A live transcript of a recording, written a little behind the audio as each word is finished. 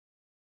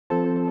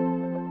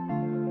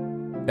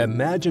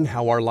Imagine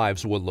how our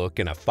lives will look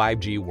in a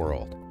 5G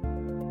world.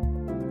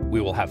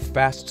 We will have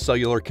fast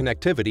cellular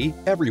connectivity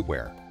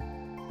everywhere.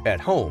 At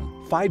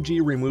home,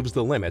 5G removes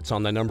the limits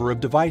on the number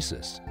of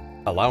devices,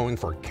 allowing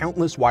for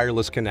countless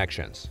wireless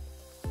connections,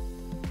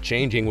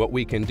 changing what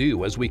we can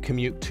do as we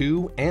commute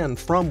to and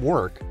from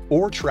work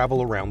or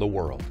travel around the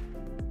world,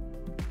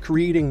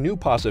 creating new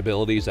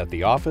possibilities at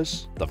the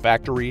office, the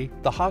factory,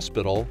 the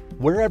hospital,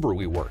 wherever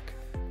we work,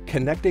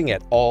 connecting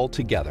it all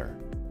together.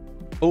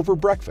 Over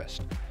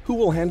breakfast, who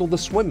will handle the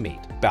swim meet,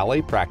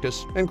 ballet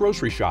practice, and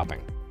grocery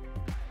shopping?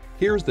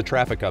 Here's the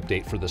traffic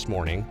update for this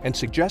morning and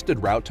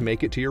suggested route to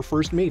make it to your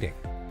first meeting.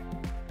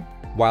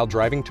 While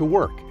driving to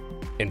work,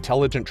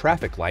 intelligent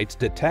traffic lights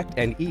detect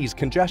and ease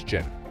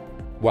congestion,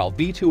 while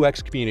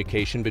V2X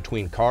communication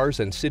between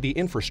cars and city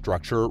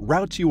infrastructure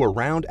routes you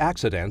around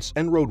accidents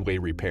and roadway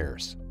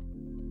repairs.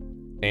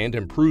 And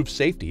improve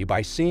safety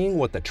by seeing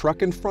what the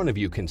truck in front of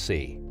you can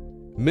see,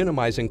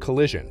 minimizing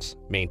collisions,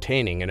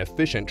 maintaining an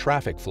efficient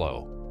traffic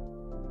flow.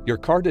 Your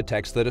car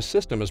detects that a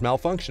system is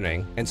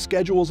malfunctioning and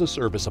schedules a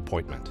service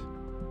appointment.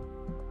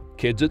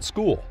 Kids at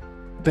school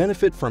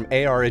benefit from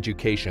AR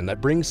education that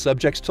brings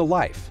subjects to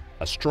life: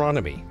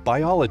 astronomy,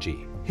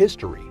 biology,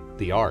 history,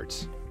 the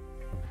arts.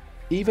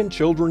 Even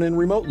children in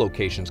remote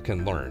locations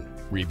can learn,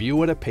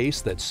 review at a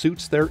pace that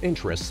suits their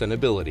interests and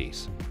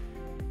abilities.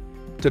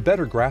 To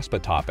better grasp a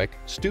topic,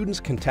 students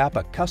can tap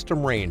a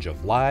custom range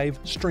of live,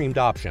 streamed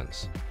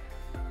options.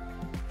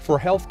 For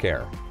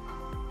healthcare,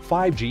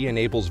 5G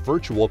enables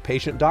virtual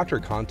patient-doctor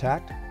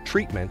contact,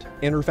 treatment,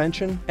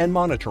 intervention, and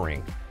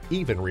monitoring,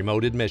 even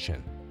remote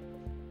admission.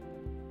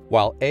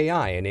 While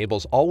AI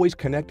enables always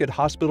connected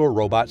hospital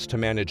robots to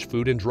manage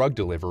food and drug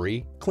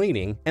delivery,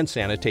 cleaning, and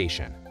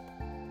sanitation.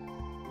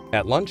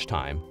 At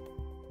lunchtime,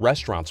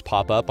 restaurants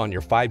pop up on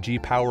your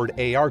 5G-powered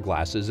AR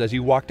glasses as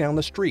you walk down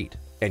the street,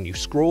 and you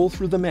scroll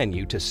through the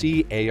menu to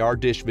see AR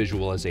dish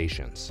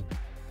visualizations.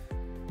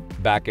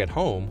 Back at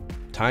home,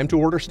 time to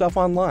order stuff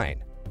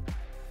online.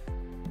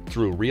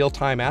 Through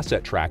real-time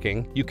asset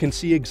tracking, you can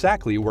see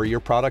exactly where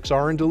your products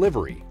are in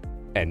delivery,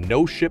 and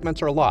no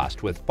shipments are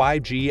lost with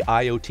 5G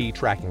IoT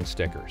tracking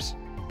stickers.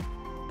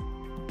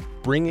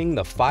 Bringing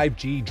the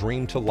 5G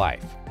dream to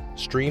life,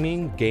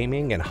 streaming,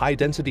 gaming, and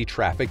high-density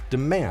traffic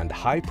demand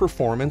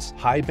high-performance,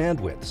 high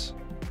bandwidths.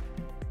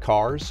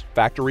 Cars,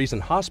 factories,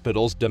 and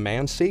hospitals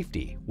demand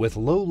safety with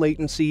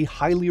low-latency,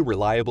 highly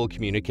reliable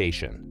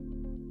communication.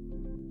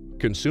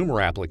 Consumer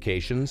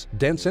applications,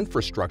 dense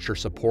infrastructure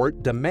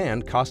support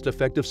demand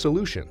cost-effective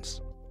solutions,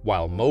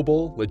 while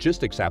mobile,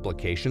 logistics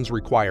applications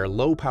require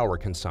low power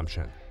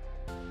consumption.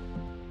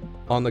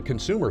 On the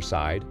consumer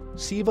side,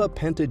 CEVA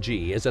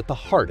PentaG is at the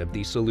heart of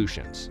these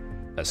solutions,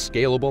 a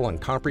scalable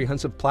and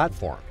comprehensive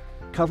platform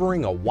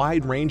covering a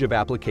wide range of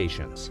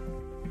applications.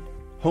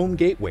 Home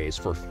gateways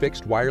for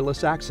fixed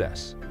wireless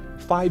access,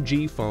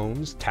 5G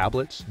phones,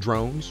 tablets,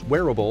 drones,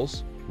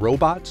 wearables,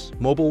 robots,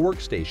 mobile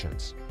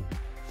workstations,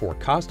 for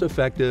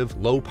cost-effective,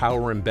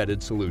 low-power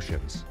embedded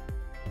solutions.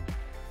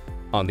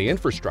 On the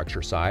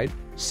infrastructure side,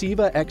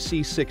 CEVA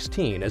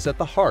XC16 is at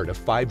the heart of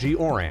 5G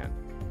O-RAN,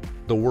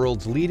 the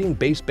world's leading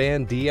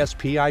baseband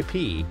DSP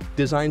IP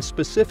designed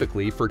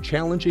specifically for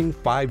challenging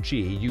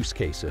 5G use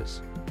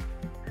cases.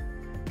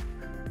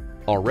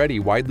 Already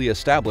widely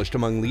established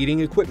among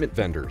leading equipment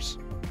vendors,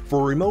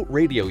 for remote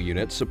radio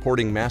units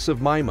supporting massive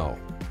MIMO,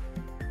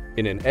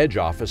 in an edge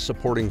office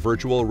supporting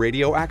virtual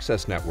radio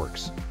access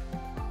networks,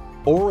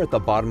 or at the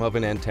bottom of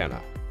an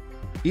antenna.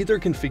 Either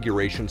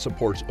configuration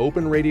supports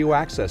open radio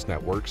access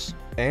networks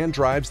and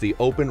drives the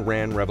Open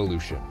RAN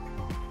revolution.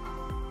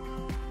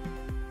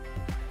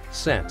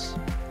 Sense,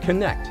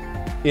 connect,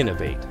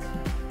 innovate.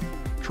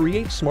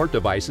 Create smart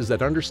devices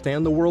that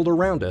understand the world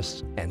around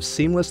us and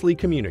seamlessly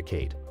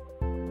communicate.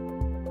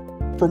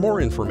 For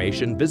more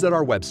information, visit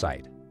our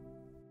website